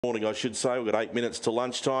Morning, I should say. We've got 8 minutes to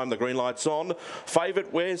lunchtime. The green light's on.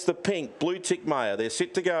 Favourite, Where's the Pink? Blue Tick Maya. They're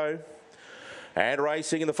set to go. And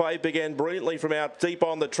racing in the fave began brilliantly from out deep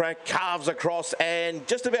on the track, carves across and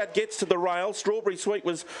just about gets to the rail. Strawberry Sweet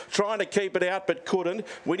was trying to keep it out but couldn't.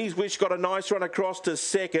 Winnie's Wish got a nice run across to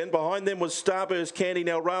second. Behind them was Starburst Candy,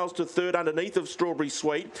 now rails to third underneath of Strawberry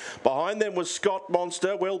Sweet. Behind them was Scott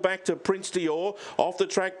Monster, well back to Prince Dior. Off the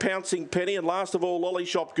track, Pouncing Penny, and last of all, Lolly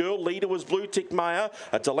Shop Girl. Leader was Blue Tick Maya.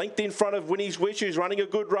 It's a length in front of Winnie's Wish, who's running a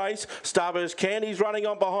good race. Starburst Candy's running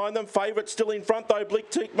on behind them. Favourite still in front though, Blue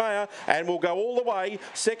Tick Maya, and will go all the way.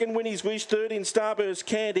 Second, Winnie's Wish. Third in Starburst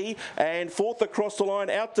Candy. And fourth across the line,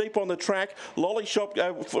 out deep on the track. Lolly Shop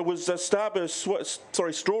was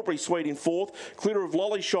Strawberry Sweet in fourth. Clear of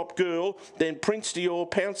Lolly Shop Girl. Then Prince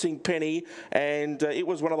Dior, Pouncing Penny. And it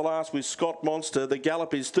was one of the last with Scott Monster. The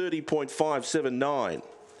gallop is 30.579.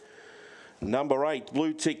 Number 8,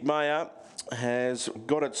 Blue Tick Maya, has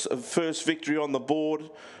got its first victory on the board.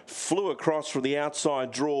 Flew across from the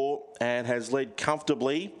outside draw and has led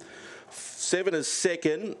comfortably. 7 is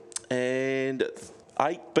second, and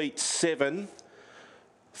 8 beats 7.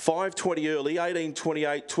 5:20 early,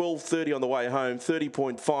 18:28, 12:30 on the way home,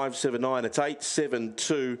 30.579. It's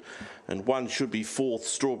 8.72, and 1 should be fourth,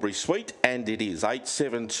 Strawberry Sweet, and it is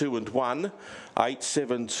 8.72 and 1.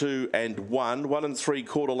 8.72 and 1. 1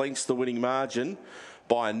 3/4 lengths the winning margin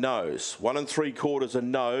by a nose. 1 3/4 a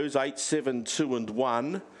nose. 8.72 and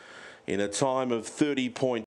 1 in a time of 30.